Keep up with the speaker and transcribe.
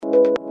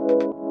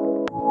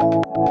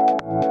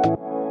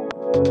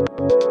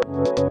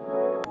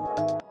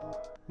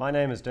My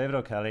name is David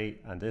O'Kelly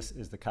and this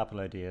is the Capital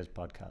Ideas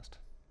podcast.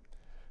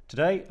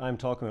 Today I'm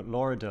talking with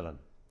Laura Dillon.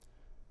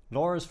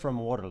 Laura's from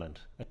Waterland,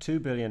 a 2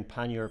 billion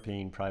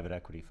pan-European private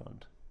equity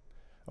fund.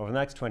 Over the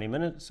next 20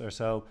 minutes or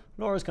so,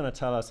 Laura's going to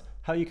tell us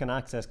how you can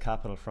access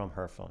capital from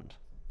her fund.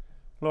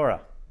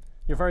 Laura,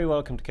 you're very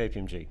welcome to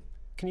KPMG.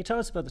 Can you tell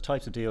us about the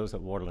types of deals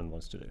that Waterland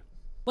wants to do?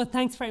 Well,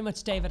 thanks very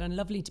much, David, and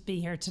lovely to be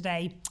here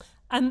today.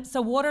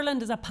 So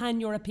Waterland is a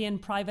pan-European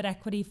private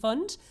equity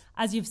fund.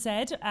 As you've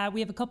said, we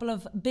have a couple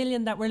of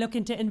billion that we're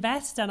looking to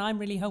invest, and I'm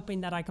really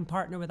hoping that I can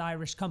partner with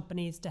Irish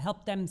companies to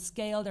help them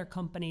scale their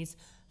companies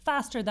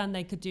faster than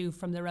they could do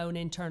from their own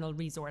internal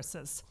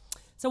resources.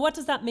 So what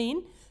does that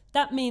mean?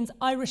 That means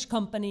Irish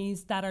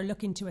companies that are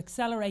looking to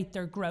accelerate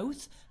their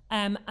growth,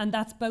 and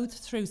that's both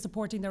through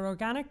supporting their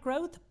organic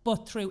growth,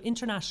 but through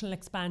international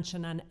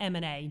expansion and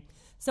M&A.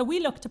 So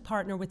we look to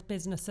partner with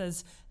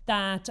businesses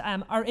that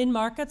are in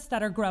markets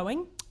that are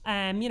growing,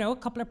 a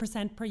couple of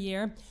percent per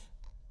year,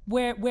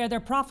 where their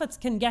profits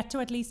can get to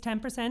at least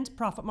 10%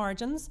 profit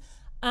margins,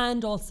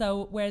 and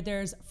also where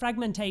there's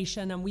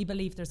fragmentation and we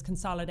believe there's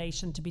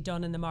consolidation to be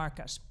done in the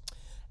market.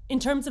 In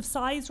terms of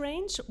size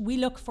range, we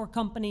look for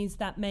companies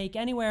that make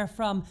anywhere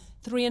from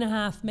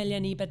 3.5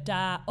 million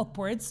EBITDA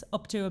upwards,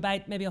 up to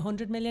about maybe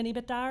 100 million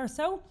EBITDA or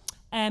so.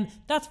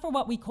 That's for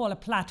what we call a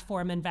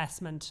platform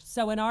investment.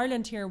 So in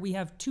Ireland here, we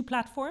have two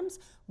platforms,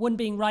 one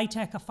being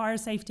Rytec, a fire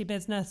safety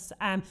business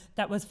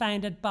that was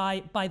founded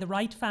by the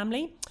Wright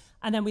family.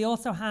 And then we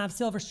also have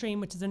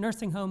Silverstream, which is a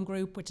nursing home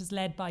group, which is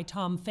led by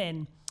Tom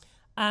Finn.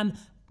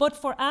 But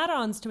for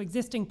add-ons to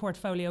existing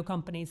portfolio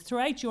companies,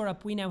 throughout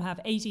Europe, we now have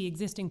 80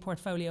 existing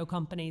portfolio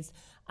companies.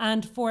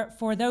 And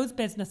for those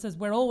businesses,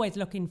 we're always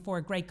looking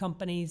for great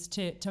companies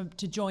to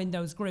join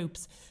those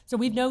groups. So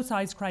we've no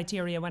size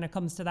criteria when it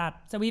comes to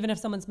that. So even if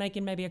someone's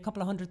making maybe a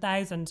couple of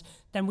 100,000,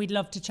 then we'd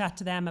love to chat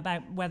to them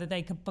about whether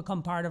they could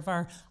become part of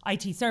our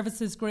IT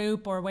services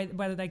group, or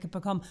whether they could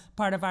become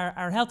part of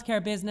our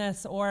healthcare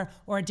business or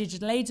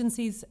digital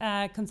agencies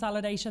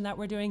consolidation that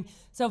we're doing.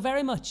 So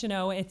very much,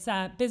 it's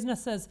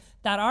businesses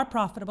that are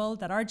profitable,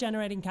 that are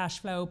generating cash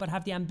flow, but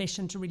have the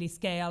ambition to really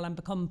scale and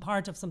become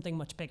part of something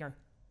much bigger.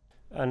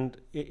 And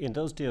in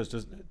those deals,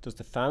 does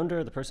the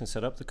founder, the person who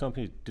set up the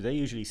company, do they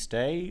usually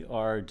stay,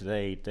 or do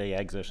they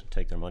exit and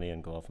take their money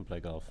and go off and play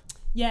golf?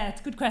 Yeah,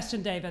 it's a good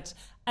question, David.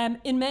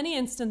 In many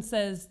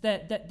instances,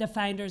 the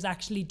founders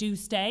actually do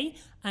stay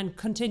and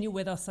continue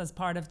with us as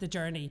part of the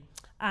journey.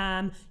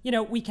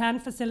 We can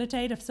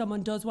facilitate if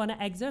someone does want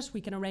to exit. We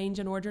can arrange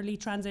an orderly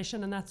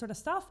transition and that sort of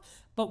stuff.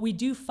 But we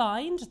do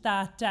find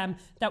that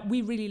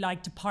we really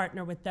like to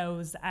partner with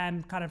those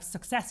kind of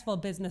successful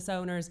business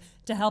owners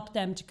to help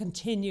them to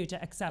continue to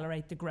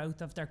accelerate the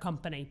growth of their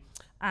company.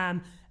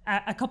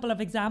 A couple of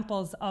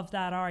examples of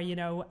that are,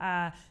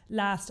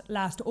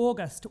 last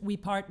August, we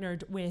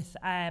partnered with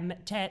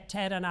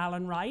Ted and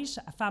Alan Wright,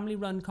 a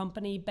family-run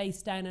company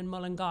based down in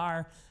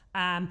Mullingar,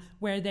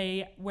 where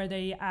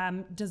they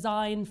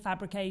design,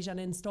 fabricate and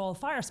install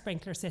fire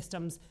sprinkler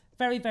systems.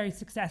 Very, very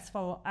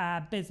successful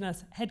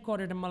business,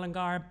 headquartered in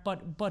Mullingar,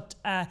 but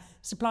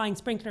supplying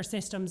sprinkler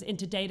systems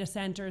into data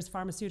centres,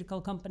 pharmaceutical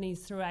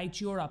companies throughout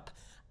Europe.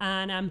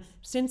 And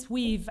since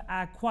we've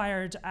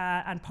acquired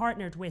and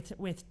partnered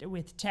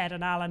with Ted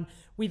and Alan,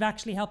 we've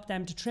actually helped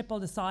them to triple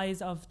the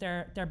size of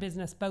their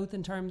business, both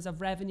in terms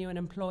of revenue and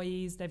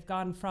employees. They've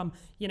gone from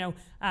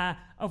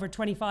over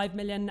 25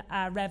 million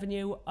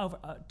revenue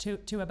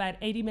to about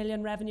 80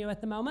 million revenue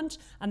at the moment,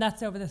 and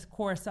that's over the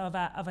course of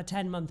a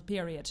 10-month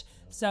period.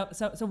 So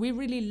we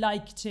really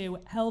like to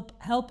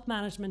help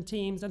management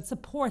teams and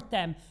support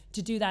them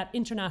to do that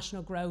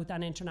international growth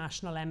and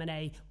international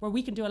M&A, where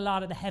we can do a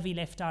lot of the heavy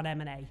lift on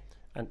M&A.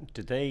 And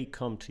did they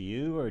come to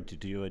you, or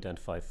did you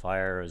identify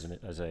fire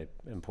as a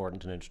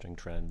important and interesting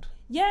trend?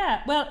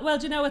 Yeah, well,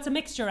 it's a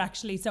mixture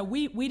actually. So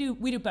we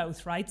do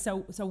both, right?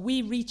 So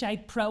we reach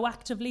out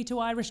proactively to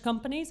Irish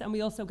companies, and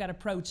we also get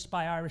approached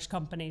by Irish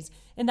companies.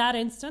 In that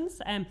instance,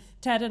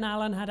 Ted and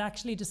Alan had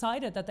actually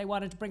decided that they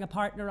wanted to bring a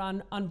partner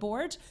on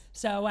board.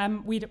 So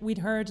we'd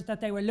heard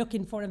that they were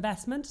looking for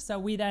investment. So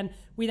we then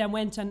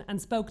went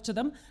and spoke to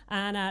them,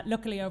 and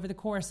luckily over the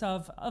course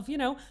of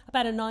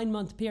about a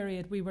 9-month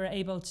period, we were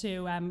able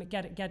to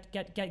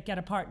get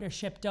a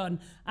partnership done,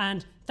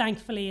 and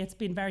thankfully it's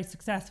been very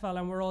successful,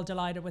 and we're all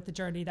delighted with the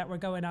journey that we're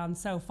going on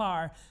so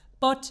far.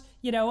 But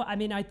I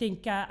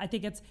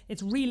think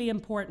it's really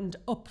important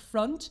up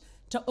front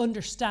to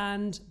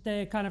understand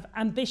the kind of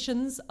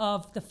ambitions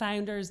of the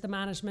founders, the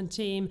management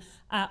team,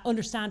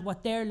 understand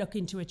what they're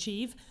looking to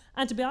achieve.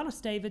 And to be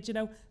honest, David,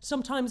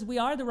 sometimes we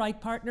are the right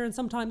partner and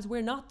sometimes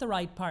we're not the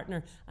right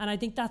partner. And I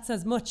think that's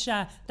as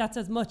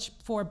much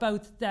for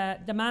both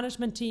the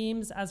management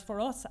teams as for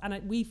us.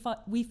 And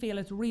we feel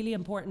it's really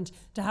important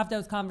to have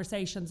those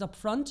conversations up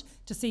front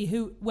to see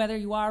whether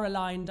you are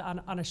aligned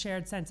on a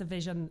shared sense of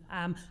vision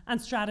and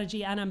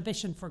strategy and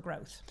ambition for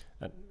growth.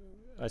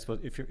 I suppose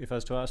if I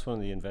was to ask one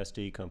of the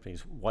investee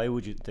companies, why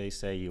would they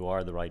say you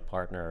are the right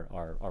partner,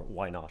 or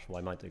why not?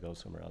 Why might they go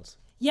somewhere else?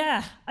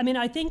 Yeah, I mean,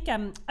 I think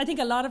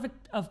a lot of it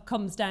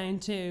comes down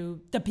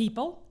to the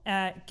people,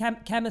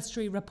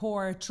 chemistry,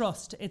 rapport,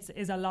 trust.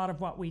 Is a lot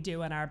of what we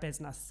do in our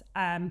business.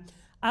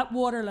 At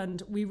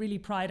Waterland, we really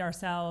pride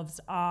ourselves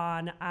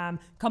on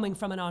coming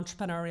from an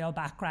entrepreneurial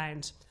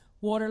background.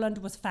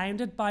 Waterland was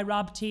founded by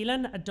Rob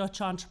Thielen, a Dutch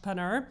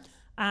entrepreneur,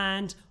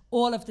 and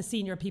all of the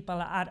senior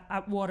people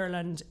at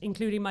Waterland,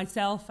 including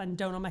myself and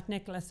Donal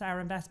McNicholas, our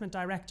investment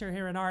director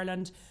here in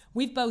Ireland,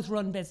 we've both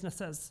run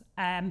businesses.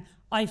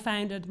 I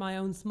founded my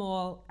own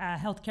small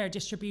healthcare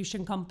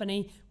distribution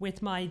company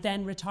with my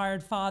then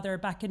retired father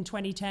back in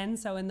 2010,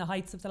 so in the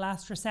heights of the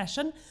last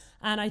recession.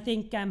 And I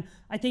think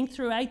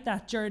throughout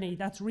that journey,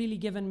 that's really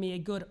given me a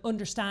good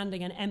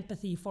understanding and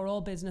empathy for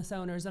all business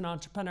owners and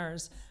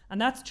entrepreneurs. And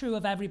that's true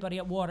of everybody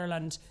at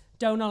Waterland.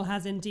 Donal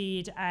has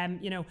indeed,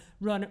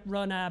 run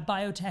a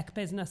biotech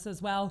business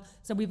as well.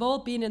 So we've all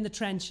been in the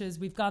trenches.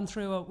 We've gone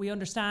through it. We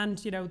understand,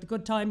 the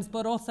good times,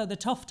 but also the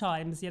tough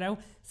times.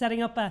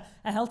 Setting up a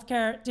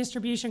healthcare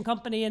distribution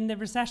company in the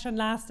recession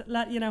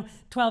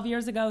 12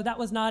 years ago, that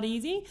was not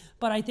easy.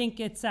 But I think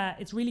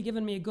it's really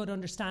given me a good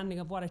understanding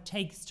of what it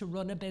takes to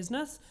run a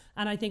business.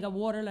 And I think at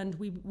Waterland,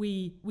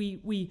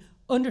 we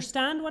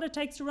understand what it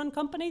takes to run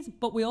companies,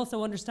 but we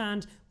also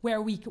understand where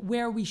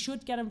we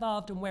should get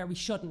involved and where we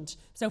shouldn't.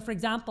 So, for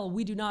example,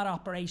 we do not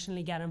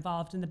operationally get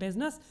involved in the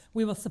business.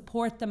 We will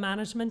support the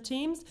management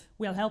teams.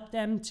 We'll help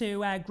them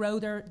to grow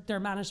their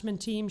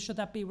management team should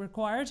that be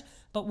required.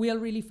 But we'll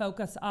really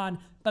focus on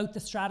both the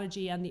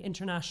strategy and the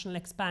international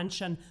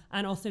expansion,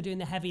 and also doing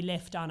the heavy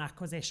lift on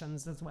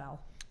acquisitions as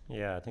well.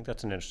 Yeah, I think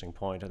that's an interesting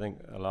point. I think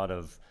a lot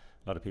of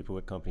people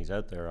with companies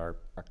out there are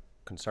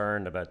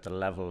concerned about the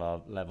level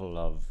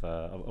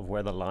of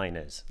where the line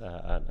is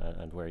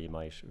and where you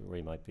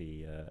might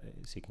be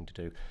seeking to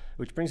do,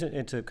 which brings it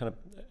into kind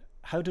of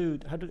how do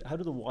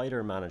the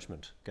wider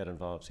management get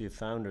involved? So you have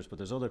founders, but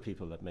there's other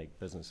people that make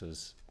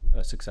businesses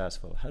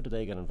successful. How do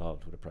they get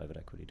involved with a private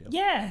equity deal?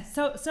 Yeah,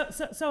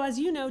 so as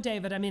you know,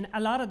 David, I mean,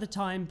 a lot of the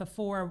time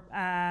before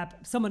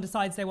someone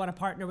decides they want to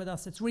partner with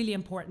us, it's really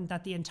important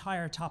that the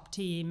entire top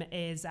team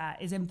is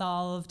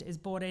involved, is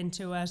bought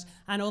into it,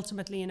 and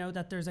ultimately,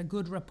 that there's a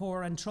good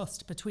rapport and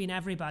trust between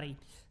everybody.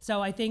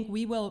 So I think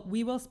we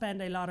will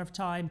spend a lot of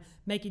time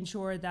making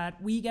sure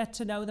that we get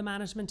to know the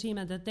management team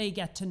and that they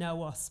get to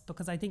know us,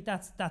 because I think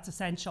that's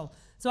essential.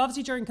 So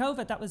obviously during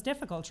COVID that was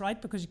difficult, right?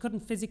 Because you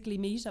couldn't physically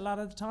meet a lot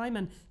of the time,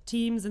 and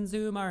Teams and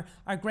Zoom are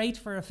great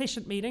for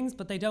efficient meetings,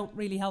 but they don't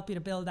really help you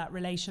to build that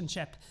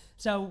relationship.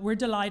 So we're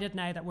delighted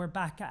now that we're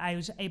back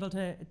out, able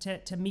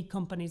to meet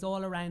companies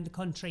all around the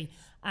country.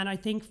 And I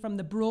think from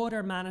the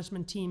broader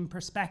management team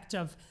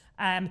perspective,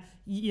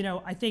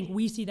 I think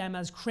we see them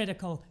as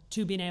critical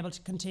to being able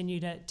to continue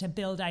to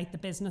build out the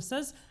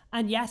businesses.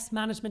 And yes,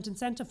 management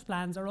incentive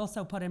plans are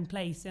also put in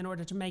place in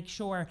order to make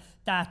sure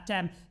that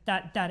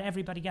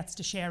everybody gets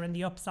to share in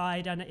the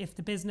upside. And if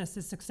the business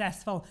is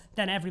successful,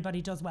 then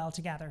everybody does well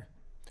together.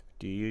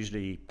 Do you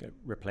usually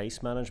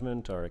replace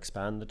management or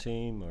expand the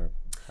team, or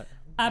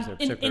is there a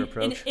particular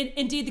approach?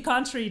 Indeed, the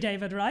contrary,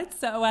 David. Right.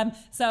 So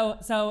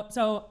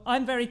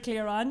I'm very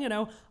clear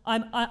on.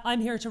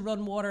 I'm here to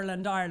run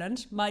Waterland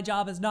Ireland. My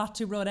job is not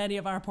to run any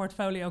of our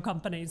portfolio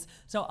companies.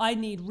 So I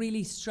need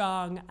really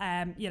strong,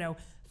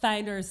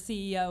 founders,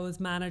 CEOs,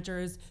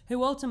 managers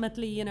who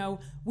ultimately,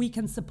 we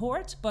can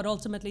support, but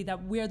ultimately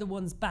that we're the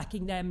ones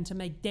backing them to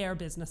make their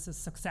businesses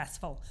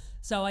successful.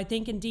 So I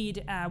think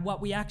indeed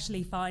what we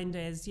actually find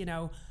is,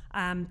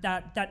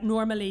 that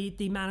normally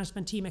the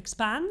management team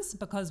expands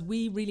because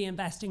we really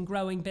invest in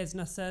growing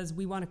businesses.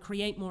 We want to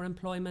create more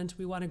employment.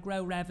 We want to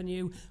grow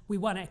revenue. We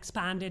want to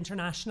expand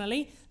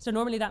internationally. So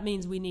normally that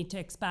means we need to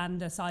expand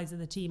the size of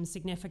the team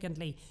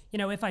significantly.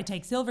 If I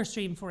take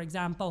Silverstream, for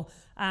example,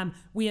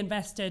 we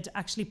invested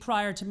actually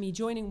prior to me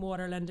joining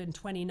Waterland in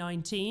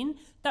 2019.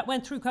 That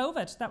went through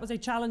COVID. That was a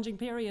challenging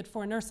period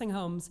for nursing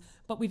homes,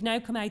 but we've now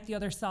come out the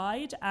other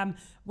side.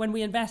 When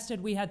we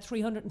invested, we had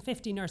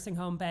 350 nursing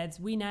home beds.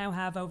 We now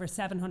have over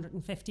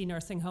 750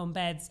 nursing home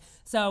beds.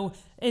 So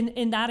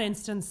in that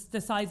instance, the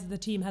size of the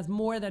team has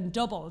more than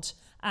doubled.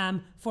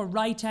 For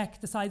Rytec,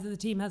 the size of the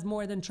team has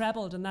more than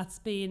trebled, and that's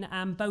been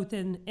both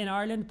in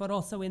Ireland but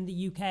also in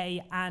the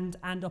UK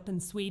and up in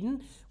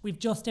Sweden. We've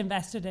just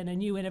invested in a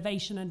new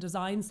innovation and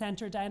design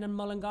centre down in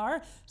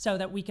Mullingar so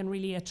that we can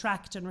really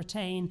attract and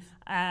retain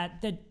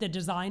the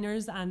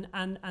designers and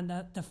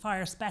the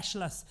fire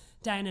specialists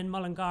down in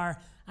Mullingar.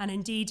 And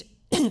indeed,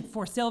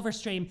 for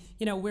Silverstream,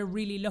 we're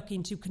really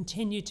looking to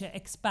continue to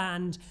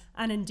expand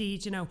and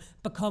indeed,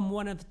 become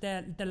one of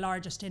the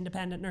largest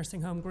independent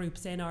nursing home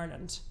groups in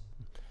Ireland.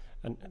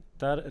 And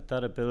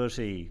that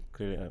ability,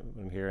 clearly,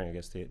 I'm hearing, I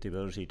guess, the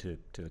ability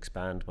to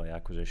expand by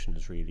acquisition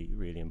is really,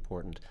 really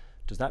important.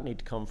 Does that need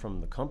to come from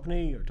the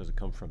company, or does it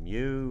come from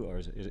you, or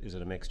is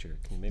it a mixture?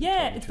 Can you maybe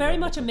it's very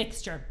much a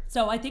mixture.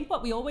 So I think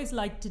what we always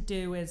like to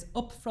do is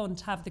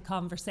upfront have the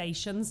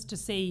conversations to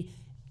see,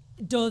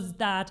 does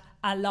that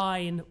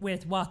align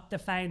with what the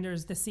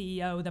founders, the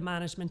CEO, the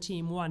management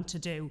team want to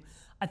do?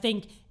 I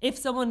think if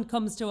someone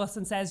comes to us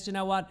and says, you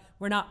know what,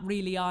 we're not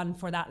really on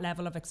for that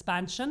level of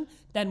expansion,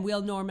 then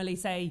we'll normally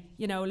say,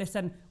 you know,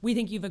 listen, we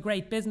think you have a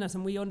great business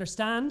and we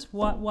understand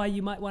why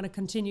you might want to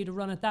continue to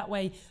run it that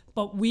way,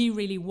 but we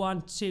really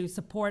want to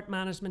support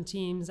management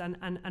teams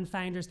and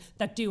founders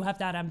that do have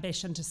that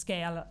ambition to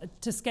scale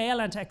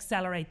and to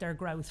accelerate their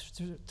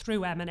growth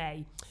through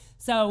M&A.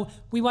 So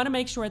we want to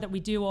make sure that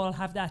we do all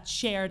have that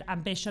shared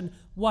ambition.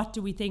 What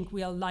do we think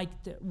we'll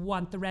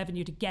want the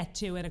revenue to get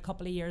to in a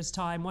couple of years'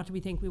 time? What do we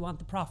think we want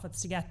the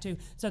profits to get to,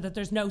 so that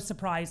there's no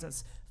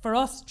surprises? For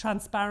us,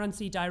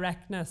 transparency,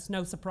 directness,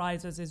 no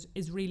surprises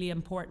is really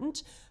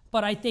important.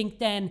 But I think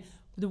then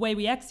the way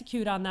we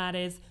execute on that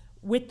is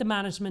with the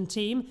management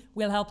team,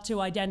 we'll help to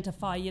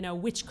identify, you know,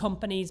 which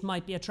companies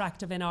might be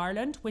attractive in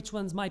Ireland, which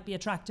ones might be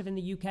attractive in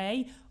the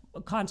UK,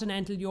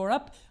 continental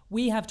Europe.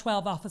 We have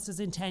 12 offices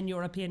in 10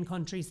 European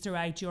countries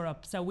throughout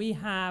Europe. So we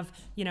have,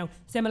 you know,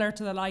 similar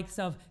to the likes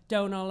of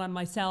Donal and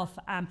myself,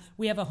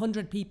 we have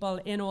 100 people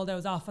in all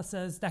those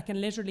offices that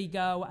can literally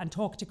go and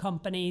talk to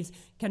companies,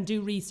 can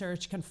do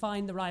research, can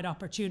find the right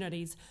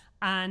opportunities.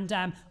 And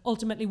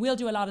ultimately, we'll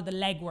do a lot of the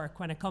legwork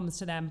when it comes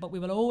to them, but we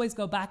will always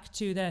go back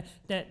to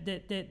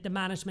the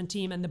management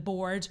team and the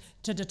board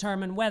to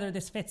determine whether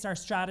this fits our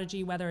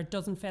strategy, whether it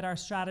doesn't fit our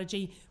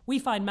strategy. We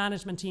find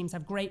management teams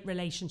have great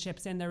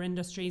relationships in their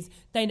industries.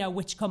 They know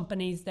which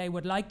companies they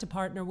would like to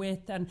partner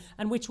with and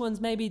which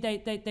ones maybe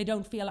they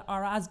don't feel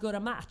are as good a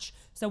match.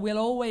 So we'll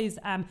always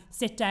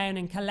sit down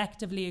and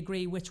collectively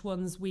agree which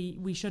ones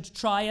we should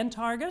try and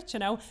target, you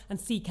know, and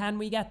see, can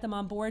we get them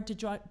on board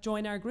to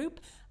join our group?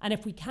 And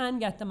if we can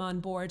get them on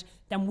board,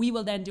 then we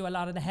will then do a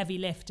lot of the heavy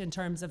lift in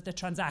terms of the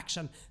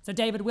transaction. So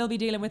David, we'll be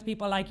dealing with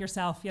people like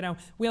yourself, you know,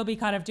 we'll be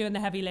kind of doing the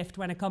heavy lift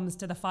when it comes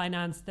to the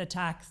finance, the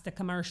tax, the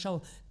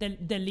commercial, the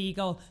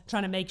legal,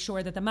 trying to make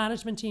sure that the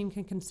management team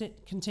can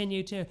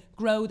continue to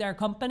grow their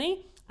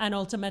company. And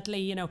ultimately,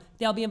 you know,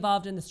 they'll be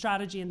involved in the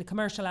strategy and the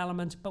commercial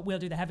element, but we'll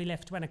do the heavy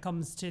lift when it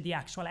comes to the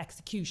actual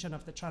execution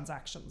of the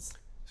transactions.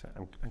 So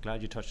I'm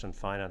glad you touched on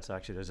finance.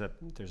 Actually,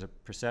 there's a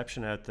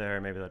perception out there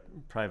maybe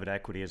that private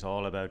equity is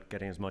all about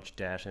getting as much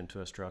debt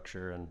into a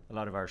structure, and a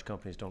lot of Irish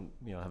companies don't,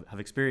 you know, have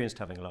experienced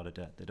having a lot of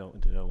debt. They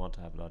don't want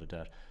to have a lot of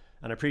debt,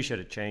 and I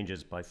appreciate it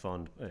changes by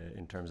fund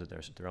in terms of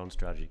their own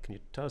strategy. Can you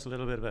tell us a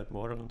little bit about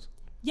Waterlands?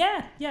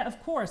 Yeah,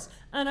 of course.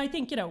 And I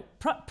think, you know,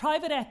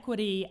 private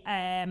equity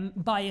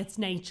by its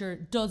nature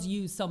does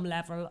use some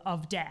level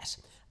of debt.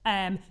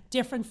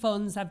 Different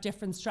funds have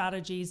different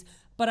strategies.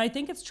 But I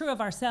think it's true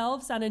of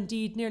ourselves and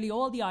indeed nearly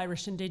all the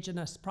Irish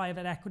Indigenous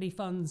private equity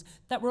funds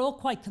that we're all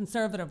quite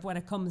conservative when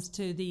it comes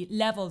to the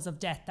levels of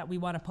debt that we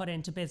want to put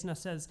into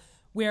businesses,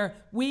 where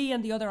we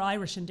and the other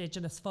Irish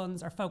Indigenous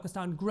funds are focused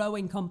on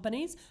growing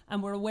companies,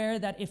 and we're aware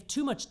that if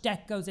too much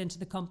debt goes into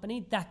the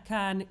company, that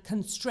can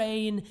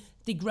constrain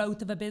the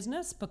growth of a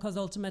business, because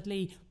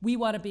ultimately we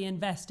want to be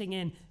investing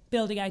in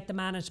building out the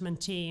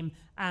management team,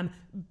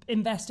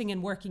 investing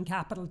in working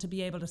capital to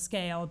be able to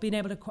scale, being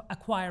able to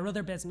acquire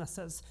other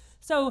businesses.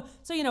 So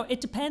you know, it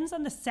depends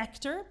on the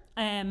sector,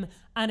 and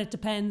it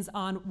depends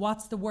on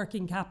what's the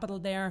working capital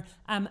there,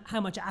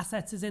 how much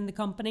assets is in the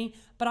company.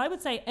 But I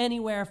would say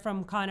anywhere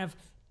from kind of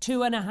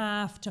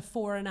 2.5 to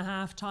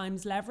 4.5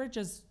 times leverage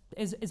is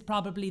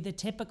probably the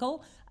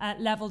typical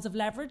levels of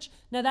leverage.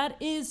 Now that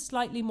is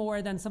slightly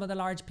more than some of the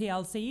large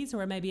PLCs who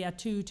are maybe at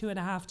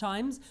 2.5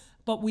 times.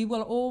 But we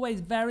will always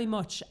very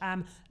much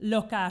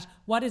look at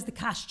what is the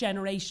cash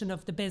generation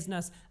of the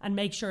business and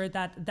make sure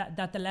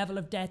that the level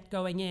of debt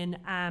going in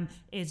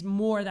is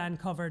more than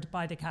covered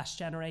by the cash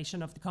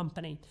generation of the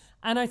company.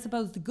 And I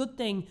suppose the good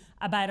thing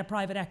about a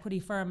private equity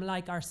firm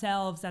like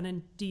ourselves, and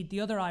indeed the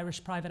other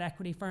Irish private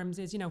equity firms,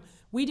 is, you know,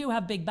 we do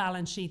have big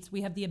balance sheets.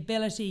 We have the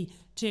ability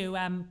to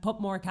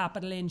put more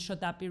capital in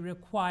should that be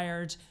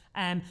required.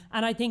 And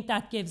I think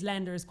that gives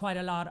lenders quite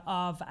a lot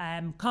of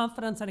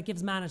confidence, and it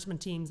gives management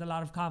teams a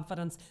lot of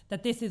confidence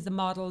that this is the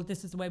model,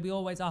 this is the way we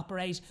always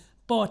operate.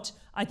 But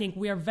I think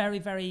we are very,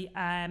 very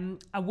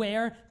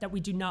aware that we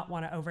do not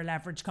want to over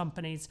leverage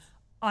companies.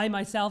 I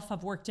myself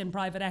have worked in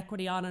private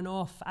equity on and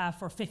off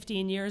for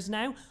 15 years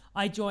now.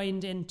 I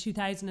joined in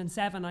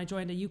 2007. I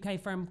joined a UK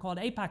firm called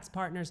Apex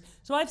Partners.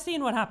 So I've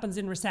seen what happens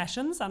in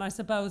recessions. And I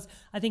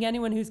think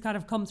anyone who's kind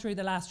of come through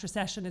the last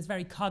recession is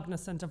very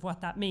cognizant of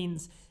what that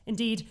means.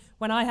 Indeed,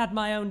 when I had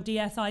my own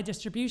DSI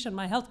distribution,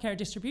 my healthcare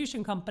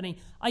distribution company,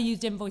 I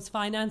used invoice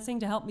financing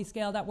to help me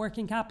scale that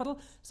working capital.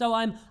 So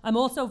I'm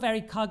also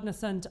very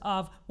cognizant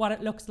of what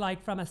it looks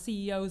like from a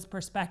CEO's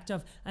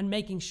perspective and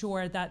making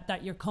sure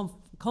that you're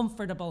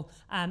comfortable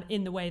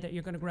in the way that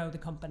you're going to grow the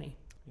company.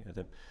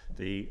 Yeah,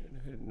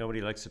 nobody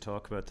likes to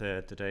talk about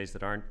the days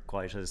that aren't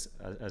quite as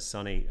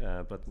sunny,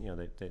 but you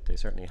know they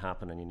certainly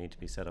happen, and you need to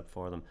be set up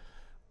for them.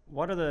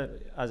 What are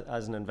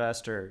as an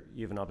investor,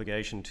 you have an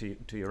obligation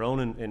to your own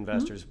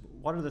investors.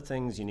 Mm-hmm. What are the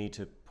things you need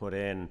to put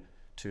in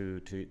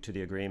to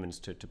the agreements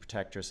to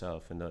protect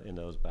yourself in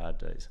those bad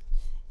days?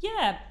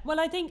 Yeah, well,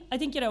 I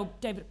think you know,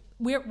 David,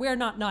 we're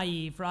not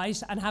naive,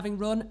 right? And having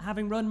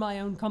run my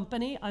own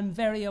company, I'm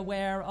very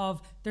aware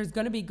of there's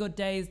going to be good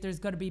days, there's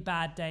going to be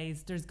bad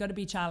days, there's going to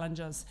be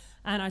challenges.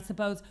 And I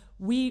suppose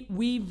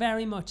we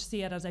very much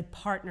see it as a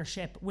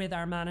partnership with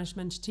our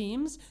management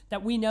teams,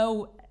 that we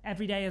know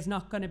every day is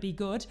not going to be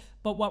good,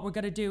 but what we're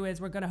going to do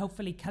is we're going to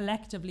hopefully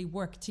collectively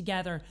work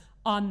together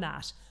on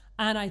that.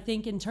 And I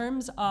think in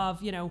terms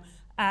of,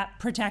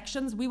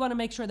 protections, we want to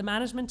make sure the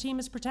management team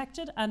is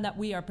protected and that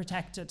we are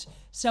protected.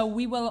 So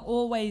we will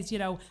always,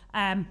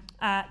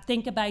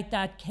 think about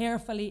that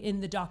carefully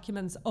in the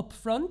documents up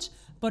front,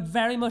 but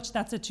very much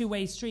that's a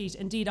two-way street.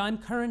 Indeed, I'm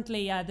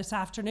currently this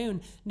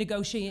afternoon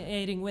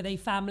negotiating with a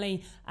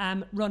family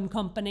run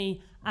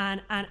company,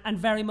 and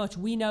very much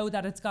we know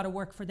that it's got to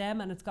work for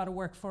them and it's got to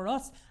work for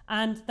us,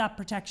 and that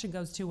protection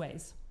goes two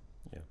ways.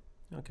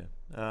 Okay.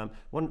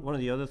 One of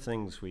the other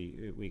things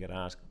we get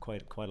asked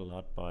quite a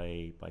lot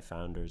by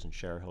founders and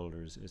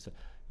shareholders is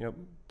that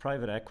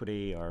private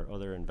equity or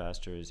other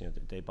investors,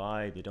 they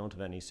buy, they don't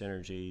have any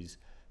synergies.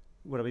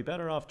 Would I be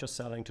better off just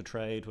selling to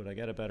trade? Would I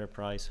get a better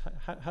price?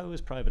 How is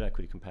private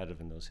equity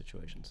competitive in those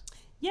situations?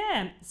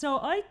 Yeah. So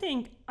I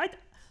think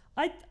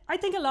I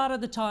think a lot of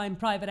the time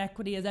private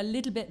equity is a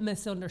little bit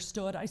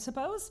misunderstood, I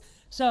suppose.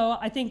 So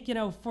I think,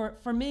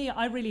 for me,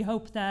 I really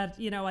hope that,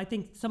 I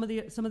think some of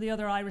the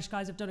other Irish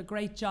guys have done a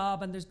great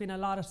job, and there's been a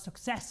lot of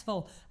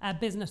successful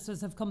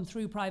businesses have come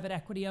through private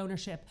equity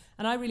ownership.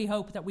 And I really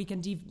hope that we can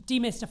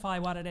demystify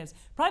what it is.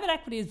 Private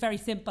equity is very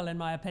simple, in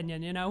my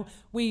opinion.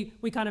 We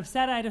kind of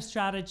set out a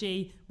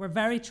strategy. We're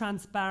very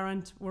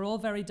transparent. We're all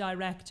very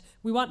direct.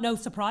 We want no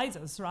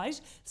surprises, right?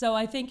 So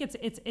I think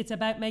it's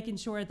about making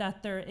sure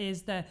that there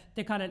is the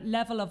kind of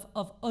level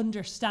of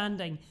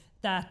understanding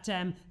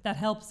that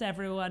helps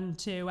everyone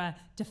to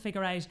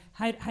figure out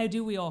how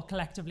do we all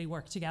collectively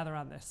work together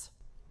on this.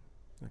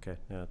 Okay,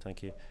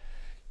 thank you.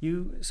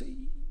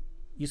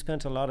 You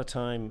spent a lot of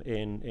time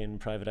in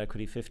private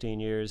equity, 15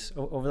 years.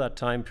 Over that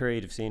time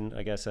period, you've seen,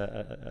 I guess,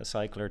 a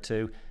cycle or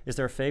two. Is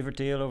there a favourite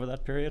deal over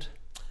that period?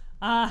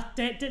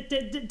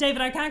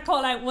 David, I can't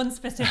call out one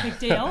specific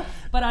deal,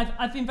 but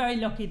I've been very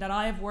lucky that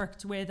I have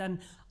worked with and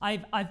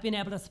I've been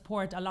able to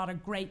support a lot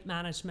of great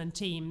management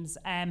teams,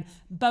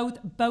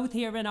 both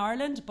here in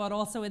Ireland, but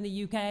also in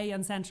the UK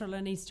and Central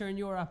and Eastern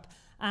Europe.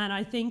 And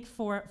I think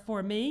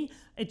for me,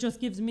 it just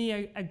gives me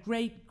a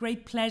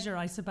great pleasure,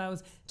 I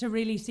suppose, to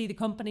really see the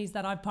companies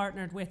that I've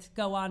partnered with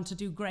go on to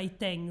do great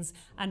things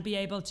and be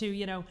able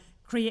to,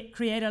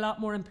 create a lot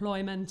more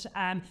employment,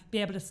 be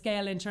able to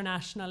scale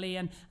internationally,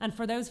 and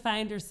for those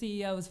founders,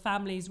 CEOs,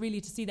 families,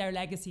 really to see their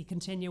legacy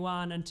continue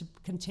on and to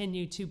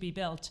continue to be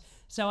built.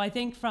 So I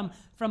think from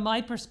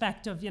my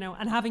perspective,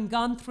 and having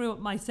gone through it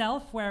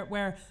myself,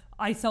 where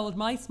I sold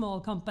my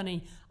small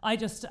company, I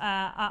just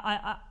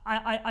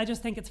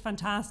think it's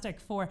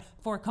fantastic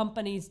for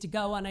companies to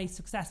go on a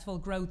successful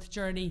growth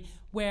journey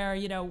where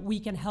we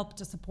can help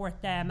to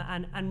support them,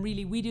 and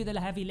really we do the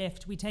heavy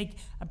lift. We take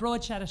a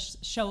broad set of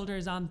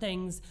shoulders on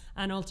things,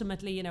 and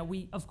ultimately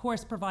we of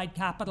course provide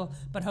capital,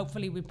 but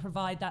hopefully we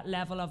provide that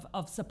level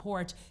of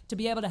support to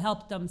be able to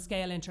help them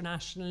scale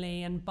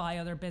internationally and buy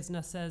other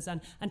businesses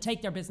and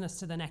take their business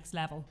to the next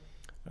level.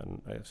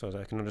 And I suppose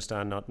I can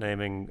understand not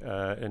naming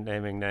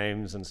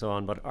names and so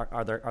on, but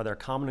are there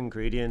common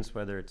ingredients,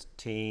 whether it's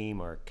team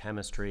or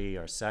chemistry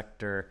or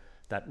sector,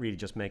 that really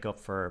just make up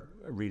for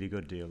really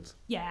good deals?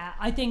 Yeah,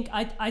 I think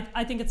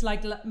it's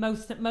like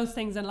most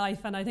things in life,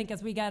 and I think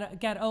as we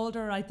get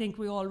older, I think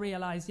we all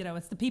realize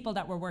it's the people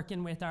that we're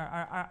working with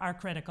are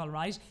critical,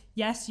 right?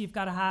 Yes, you've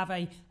got to have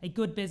a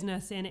good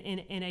business in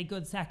a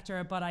good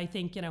sector, but I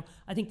think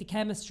the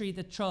chemistry,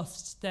 the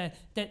trust,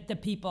 the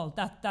people,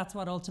 that's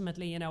what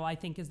ultimately I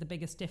think is the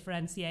biggest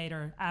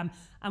differentiator.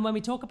 And when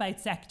we talk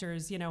about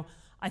sectors,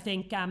 I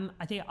think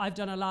I've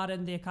done a lot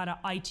in the kind of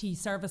IT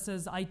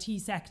services,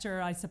 IT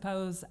sector, I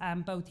suppose,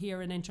 both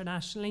here and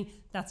internationally.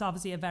 That's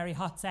obviously a very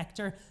hot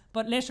sector.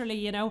 But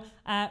literally,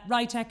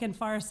 Rytec and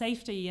fire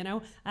safety,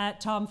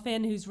 Tom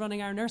Finn, who's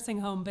running our nursing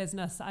home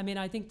business. I mean,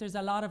 I think there's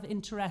a lot of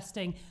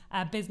interesting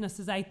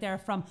businesses out there,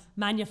 from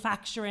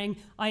manufacturing.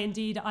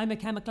 I'm a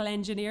chemical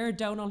engineer.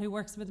 Donal, who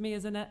works with me,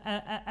 is an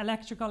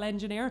electrical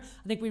engineer.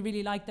 I think we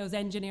really like those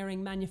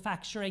engineering,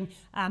 manufacturing,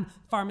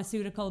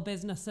 pharmaceutical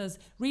businesses.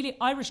 Really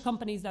Irish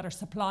companies that are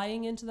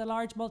supplying into the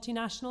large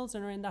multinationals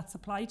and are in that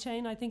supply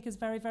chain, I think is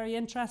very, very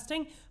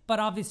interesting. But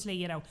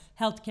obviously,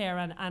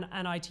 healthcare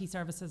and IT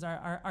services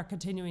are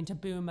continuing to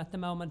boom at the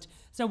moment.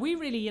 So we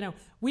really,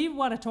 we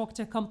want to talk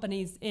to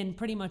companies in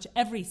pretty much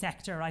every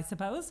sector, I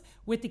suppose,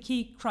 with the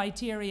key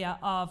criteria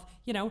of,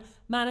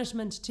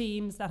 management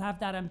teams that have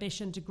that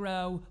ambition to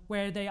grow,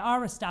 where they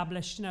are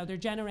established, they're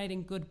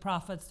generating good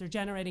profits, they're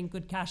generating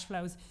good cash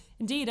flows.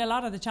 Indeed, a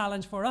lot of the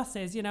challenge for us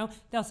is,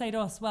 they'll say to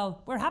us,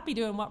 well, we're happy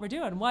doing what we're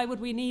doing. Why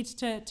would we need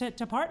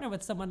to partner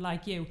with someone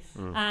like you?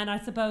 And I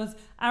suppose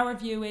our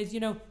view is,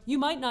 you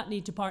might not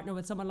need to partner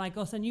with someone like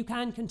us, and you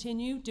can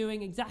continue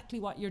doing exactly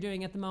what you're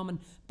doing at the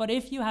moment. But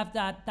if you have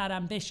that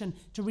ambition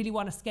to really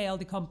want to scale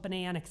the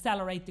company and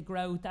accelerate the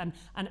growth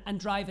and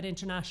drive it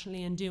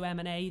internationally and do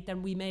M&A,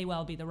 then we may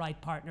well be the right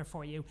partner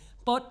for you.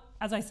 But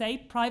as I say,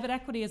 private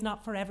equity is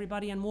not for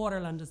everybody, and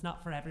Waterland is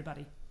not for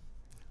everybody.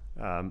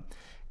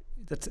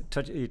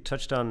 You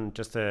touched on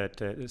just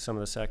some of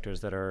the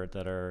sectors that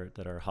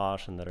are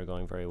hot and that are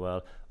going very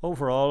well.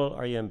 Overall,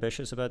 are you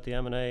ambitious about the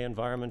M&A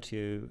environment?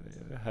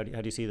 How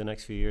do you see the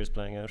next few years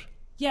playing out?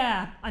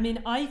 Yeah, I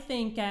mean, I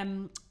think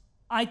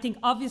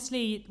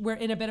obviously we're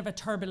in a bit of a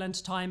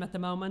turbulent time at the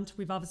moment.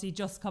 We've obviously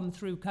just come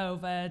through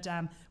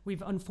COVID.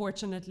 We've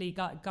unfortunately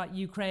got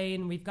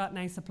Ukraine. We've got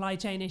now supply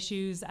chain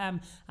issues.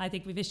 I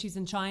think we've issues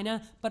in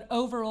China. But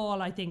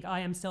overall, I think I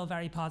am still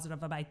very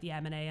positive about the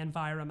M&A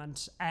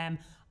environment.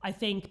 I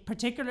think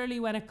particularly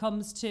when it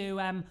comes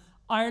to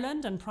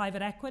Ireland and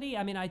private equity,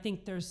 I mean, I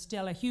think there's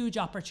still a huge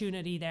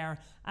opportunity there.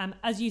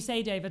 As you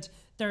say, David,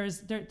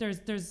 there's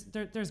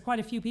quite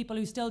a few people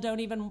who still don't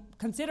even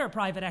consider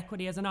private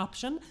equity as an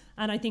option.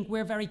 And I think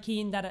we're very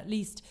keen that at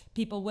least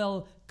people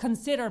will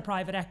consider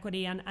private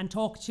equity and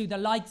talk to the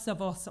likes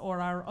of us or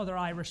our other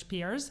Irish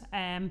peers.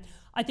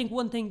 I think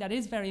one thing that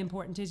is very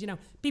important is,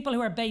 people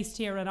who are based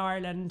here in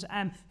Ireland,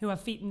 who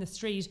have feet in the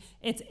street,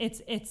 it's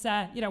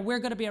we're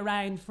going to be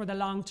around for the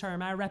long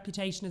term. Our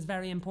reputation is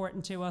very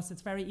important to us.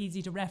 It's very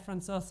easy to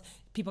reference us.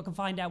 People can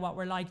find out what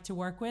we're like to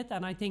work with,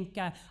 and I think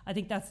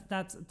that's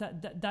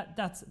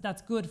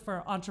good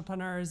for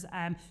entrepreneurs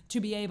to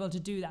be able to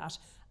do that.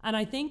 And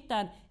I think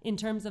that in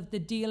terms of the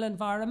deal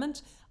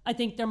environment, I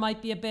think there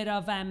might be a bit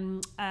of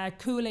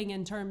cooling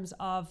in terms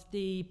of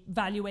the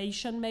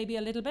valuation, maybe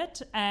a little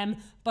bit.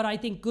 But I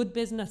think good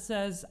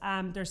businesses,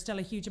 there's still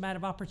a huge amount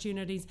of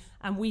opportunities.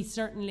 And we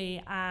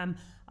certainly,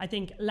 I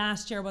think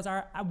last year was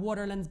our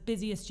Waterland's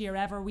busiest year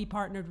ever. We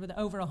partnered with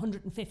over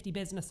 150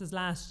 businesses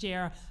last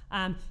year.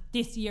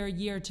 This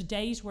year to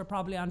date, we're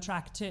probably on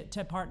track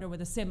to partner with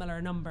a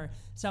similar number.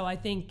 So I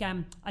think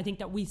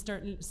that we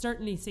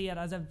certainly see it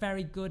as a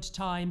very good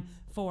time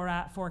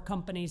for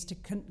companies to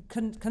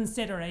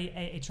consider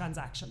a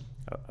transaction.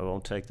 I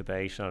won't take the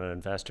bait on an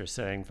investor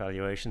saying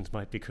valuations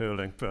might be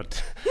cooling,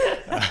 but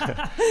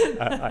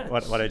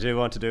what I do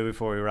want to do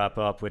before we wrap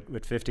up,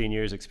 with 15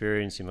 years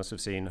experience, you must have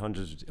seen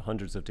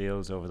hundreds of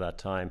deals over that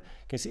time.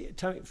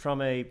 Tell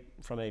me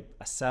from a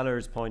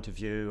seller's point of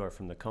view or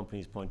from the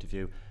company's point of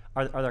view,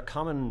 are there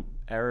common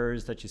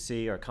errors that you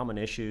see or common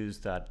issues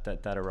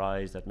that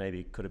arise that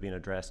maybe could have been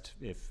addressed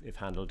if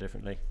handled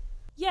differently?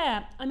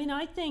 Yeah, I mean,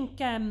 I think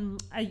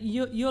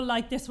you'll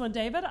like this one,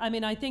 David. I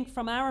mean, I think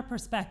from our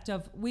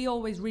perspective, we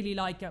always really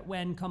like it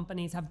when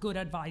companies have good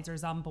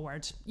advisors on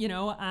board.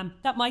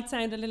 That might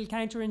sound a little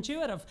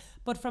counterintuitive,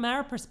 but from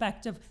our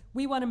perspective,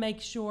 we want to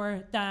make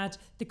sure that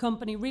the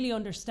company really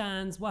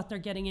understands what they're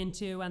getting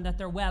into and that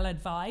they're well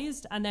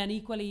advised. And then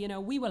equally,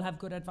 we will have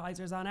good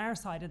advisors on our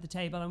side of the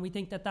table, and we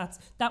think that's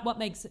what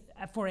makes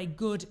for a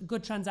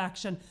good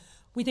transaction.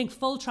 We think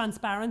full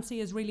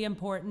transparency is really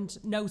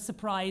important, no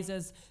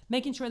surprises,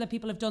 making sure that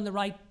people have done the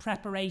right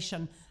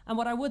preparation. And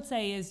what I would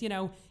say is,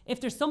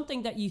 if there's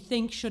something that you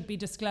think should be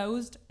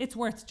disclosed, it's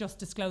worth just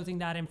disclosing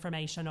that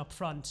information up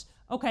front.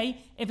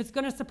 Okay, if it's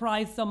going to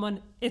surprise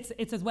someone, it's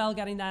as well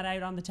getting that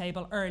out on the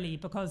table early,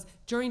 because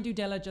during due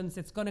diligence,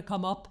 it's going to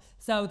come up.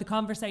 So the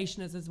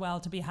conversation is as well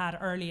to be had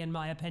early, in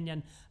my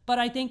opinion. But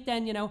I think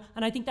then,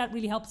 and I think that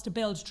really helps to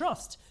build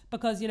trust,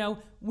 because,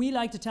 we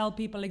like to tell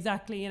people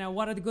exactly,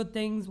 what are the good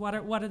things, what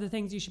are the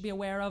things you should be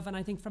aware of. And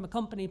I think from a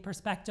company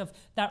perspective,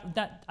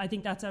 that I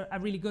think that's a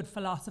really good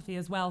philosophy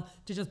as well,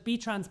 to just be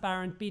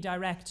transparent, be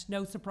direct,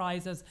 no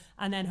surprises.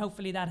 And then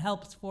hopefully that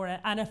helps for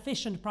an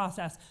efficient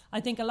process. I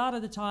think a lot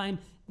of the time,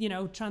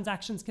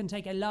 transactions can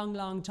take a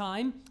long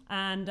time.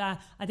 And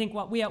I think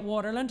what we at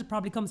Waterland, it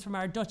probably comes from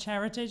our Dutch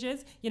heritage,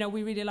 is,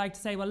 we really like to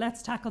say, well,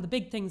 let's tackle the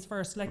big things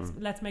first.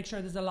 Let's make sure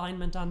there's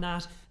alignment on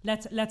that.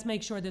 Let's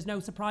make sure there's no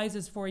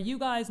surprises for you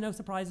guys, no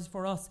surprises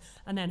for us.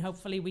 And then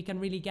hopefully we can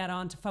really get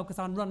on to focus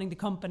on running the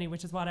company,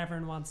 which is what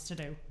everyone wants to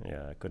do.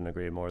 Yeah, I couldn't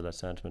agree more with that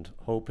sentiment.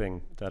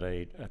 Hoping that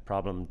a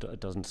problem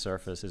doesn't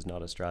surface is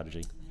not a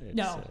strategy. It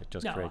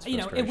just creates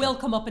frustration. It will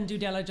come up in due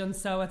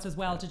diligence, so it's as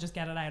well to just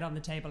get it out on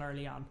the table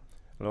early on.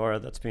 Laura,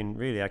 that's been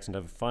really excellent. I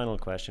have a final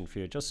question for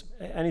you. Just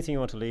anything you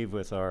want to leave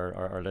with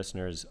our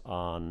listeners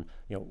on,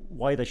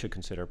 why they should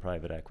consider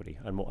private equity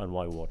and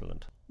why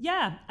Waterland?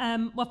 Yeah.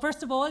 Well,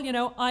 first of all,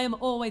 I am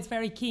always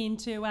very keen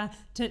to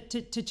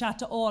chat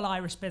to all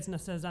Irish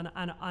businesses and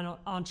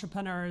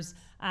entrepreneurs.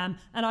 And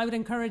I would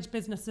encourage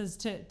businesses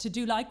to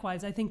do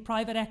likewise. I think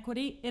private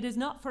equity, it is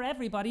not for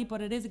everybody,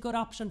 but it is a good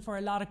option for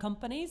a lot of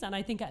companies. And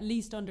I think at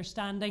least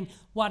understanding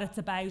what it's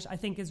about, I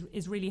think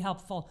is really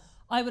helpful.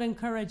 I would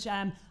encourage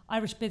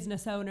Irish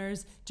business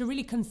owners to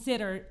really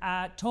consider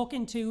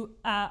talking to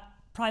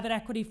private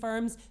equity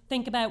firms,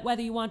 think about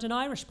whether you want an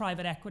Irish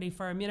private equity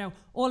firm. You know,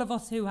 all of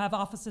us who have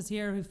offices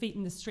here, who feet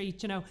in the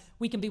street, you know,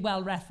 we can be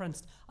well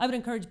referenced. I would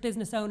encourage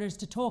business owners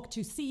to talk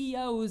to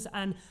CEOs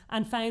and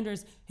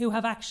founders who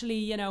have actually,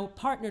 you know,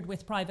 partnered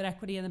with private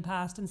equity in the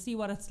past and see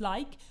what it's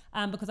like,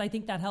 because I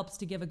think that helps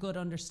to give a good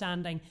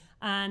understanding.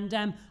 And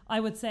I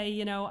would say,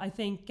 you know, I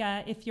think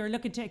if you're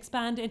looking to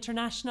expand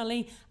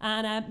internationally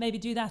and maybe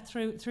do that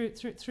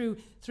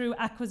through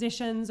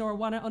acquisitions, or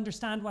want to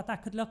understand what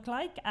that could look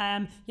like,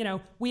 you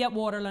know, we at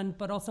Waterland,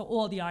 but also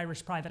all the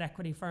Irish private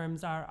equity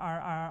firms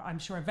are I'm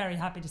sure, very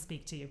happy to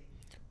speak to you.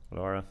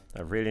 Laura,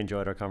 I've really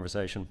enjoyed our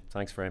conversation.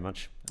 Thanks very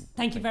much.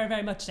 Thank you very,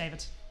 very much,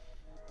 David.